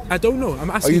 I don't know. I'm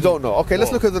asking. Oh, you don't know? Okay,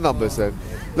 let's look at the numbers then.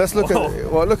 Let's look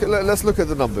at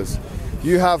the numbers.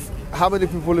 You have how many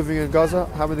people living in Gaza?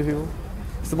 How many people?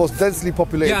 It's the most densely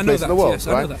populated place in the world,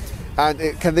 right? I know that.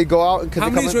 And can they go out and can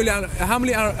they come how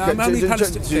many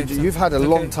Palestinians? You've had a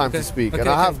long time to speak, and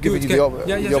I have given you the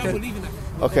opportunity.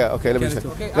 Okay, let me say.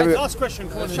 Last question.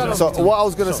 So what I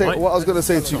was going to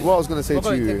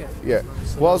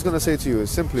say to you is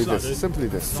simply this.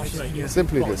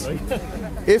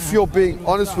 If you're being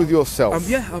honest with yourself,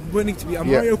 I'm willing to be. I'm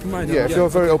very open-minded. Yeah, if you're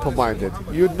very open-minded,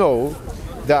 you'd know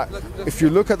that if you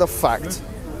look at the fact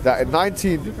that in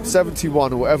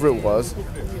 1971 or whatever it was,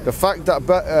 the fact that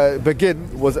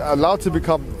Begin was allowed to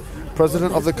become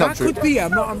president of the country. That could be.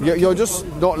 You're just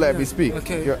not letting me speak.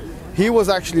 Okay. He was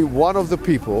actually one of the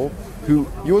people who,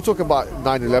 you were talking about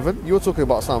 9/11, you were talking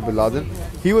about Osama bin Laden.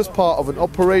 He was part of an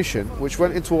operation which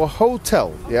went into a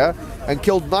hotel, and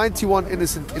killed 91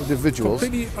 innocent individuals.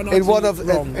 In one of,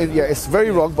 it's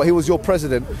very wrong, but he was your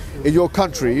president in your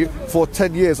country for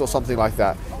 10 years or something like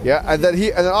that, and then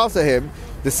after him,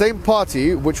 the same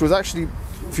party, which was actually,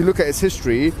 if you look at its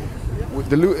history,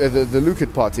 the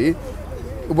Likud party,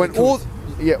 when all,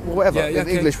 in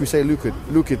English we say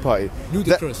Likud party.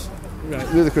 Ludicrous.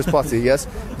 Ludicrous party, yes.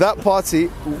 That party,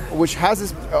 which has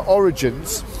its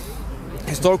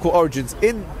historical origins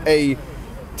in a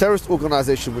terrorist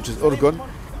organization, which is Erdogan,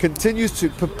 continues to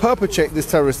perpetrate this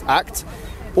terrorist act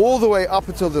all the way up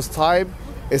until this time.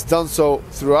 It's done so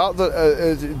throughout the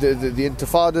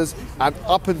intifadas, and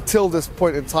up until this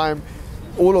point in time,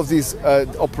 all of these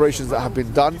operations that have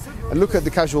been done. And look at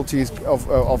the casualties of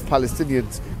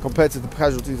Palestinians compared to the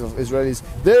casualties of Israelis.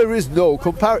 There is no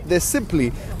comparison. There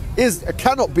simply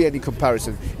cannot be any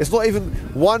comparison. It's not even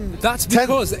one. That's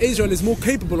because Israel is more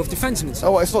capable of defending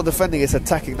itself. Oh, it's not defending; it's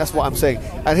attacking. That's what I'm saying.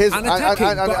 And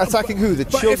attacking who? The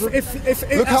children.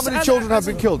 Look how many children have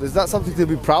been killed. Is that something to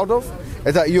be proud of?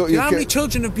 Is that how many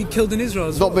children have been killed in Israel?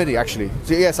 As not many, actually.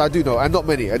 So, yes, I do know, and not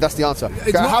many. That's the answer.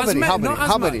 How many? How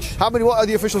many? What are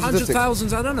the official statistics?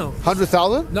 100,000. I don't know.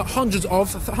 100,000? No, hundreds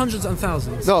and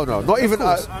thousands. No, not even.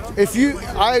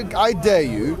 I dare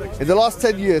you in the last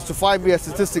 10 years to find me a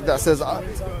statistic that says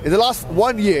in the last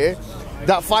 1 year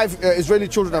that 5 Israeli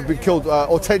children have been killed,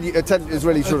 or 10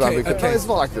 Israeli children have been killed. No, it's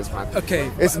not like this, man.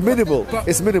 Okay. It's minimal.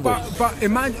 It's minimal. But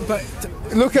imagine,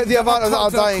 look at the amount that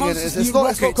are dying in it. It's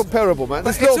not comparable, man.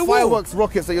 There's no fireworks,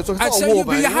 rockets that you're talking about. It's not a war,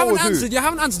 man. You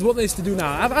haven't answered what there is to do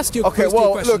now. I've asked you a question. Okay,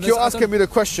 well, look, you're asking me the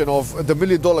question of the $1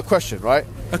 million question, right?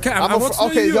 Okay,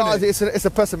 it's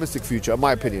a pessimistic future, in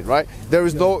my opinion, right?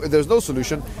 There's no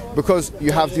solution because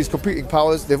you have these competing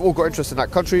powers. They've all got interest in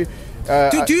that country.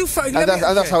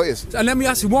 That's how it is. And let me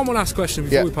ask you one more last question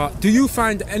before we part. Do you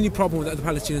find any problem with the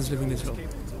Palestinians living in Israel?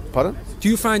 Pardon? Do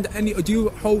you find any? Do you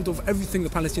hold of everything the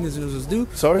Palestinians do?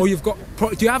 Sorry. Or you've got?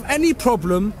 Do you have any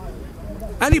problems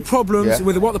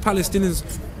with what the Palestinians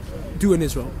do in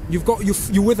Israel? You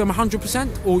with them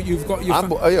 100%, or you've got?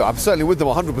 I'm certainly with them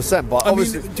 100%, but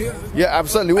obviously, I'm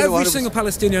certainly with them 100%. Every single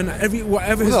Palestinian,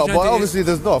 whatever his agenda but obviously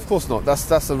there's no. Of course not.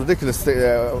 That's a ridiculous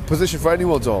position for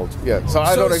anyone to hold. Yeah. So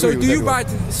I don't agree with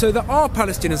anyone. So there are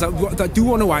Palestinians that do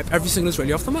want to wipe every single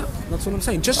Israeli off the map. That's what I'm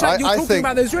saying. Just like you're talking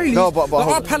about the Israelis,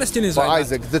 there are Palestinians but like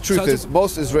Isaac, the truth is,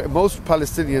 most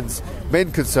Palestinians'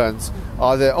 main concerns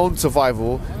are their own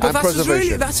survival and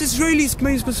preservation. That's Israelis'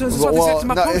 main concerns. That's what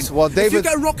my point. If you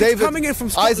get rockets coming in from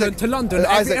Scotland to London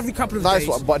every couple of days.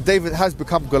 But David has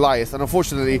become Goliath, and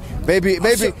unfortunately, maybe in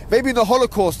the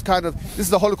Holocaust this is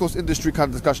the Holocaust industry kind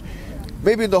of discussion.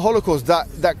 Maybe in the Holocaust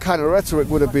that kind of rhetoric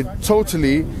would have been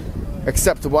totally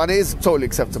acceptable, and it is totally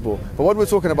acceptable. But when we're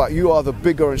talking about you are the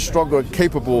bigger and stronger and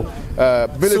capable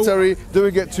military,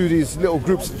 doing it to these little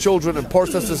groups of children and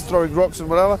protesters throwing rocks and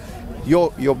whatever,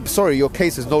 your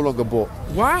case is no longer bought.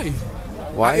 Why?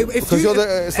 Why? Because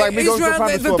it's like me going to a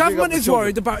primary school. The government is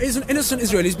worried about innocent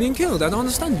Israelis being killed. I don't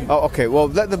understand you. Oh, okay. Well,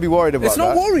 let them be worried about that. It's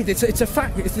not worried. It's a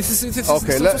fact.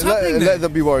 Let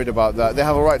them be worried about that. They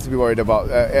have a right to be worried about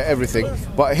everything.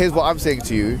 But here's what I'm saying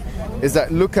to you: is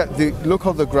that look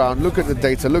on the ground, look at the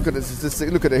data, look at the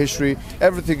statistics, look at the history.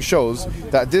 Everything shows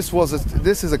that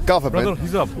this is a government. Brother,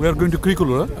 Hijab, we are going to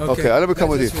Krikulu. Okay, let me come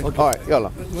with you. Okay. All right, yalla.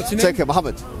 What's your name? Take care,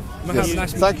 Mohammed. Yes.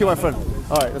 Nice. Thank you, my friend.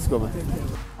 All right, let's go, man.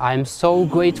 I am so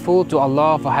grateful to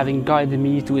Allah for having guided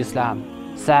me to Islam.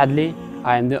 Sadly,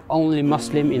 I am the only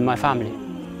Muslim in my family.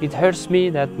 It hurts me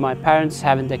that my parents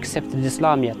haven't accepted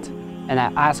Islam yet, and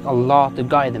I ask Allah to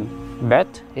guide them.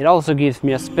 But it also gives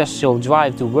me a special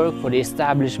drive to work for the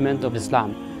establishment of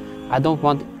Islam. I don't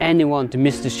want anyone to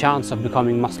miss the chance of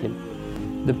becoming Muslim.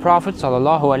 The Prophet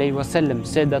ﷺ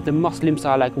said that the Muslims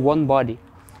are like one body.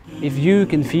 If you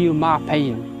can feel my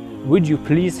pain, would you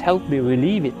please help me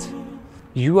relieve it?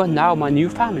 You are now my new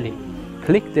family.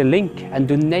 Click the link and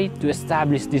donate to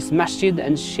establish this masjid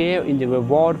and share in the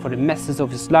reward for the message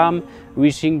of Islam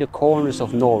reaching the corners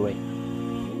of Norway.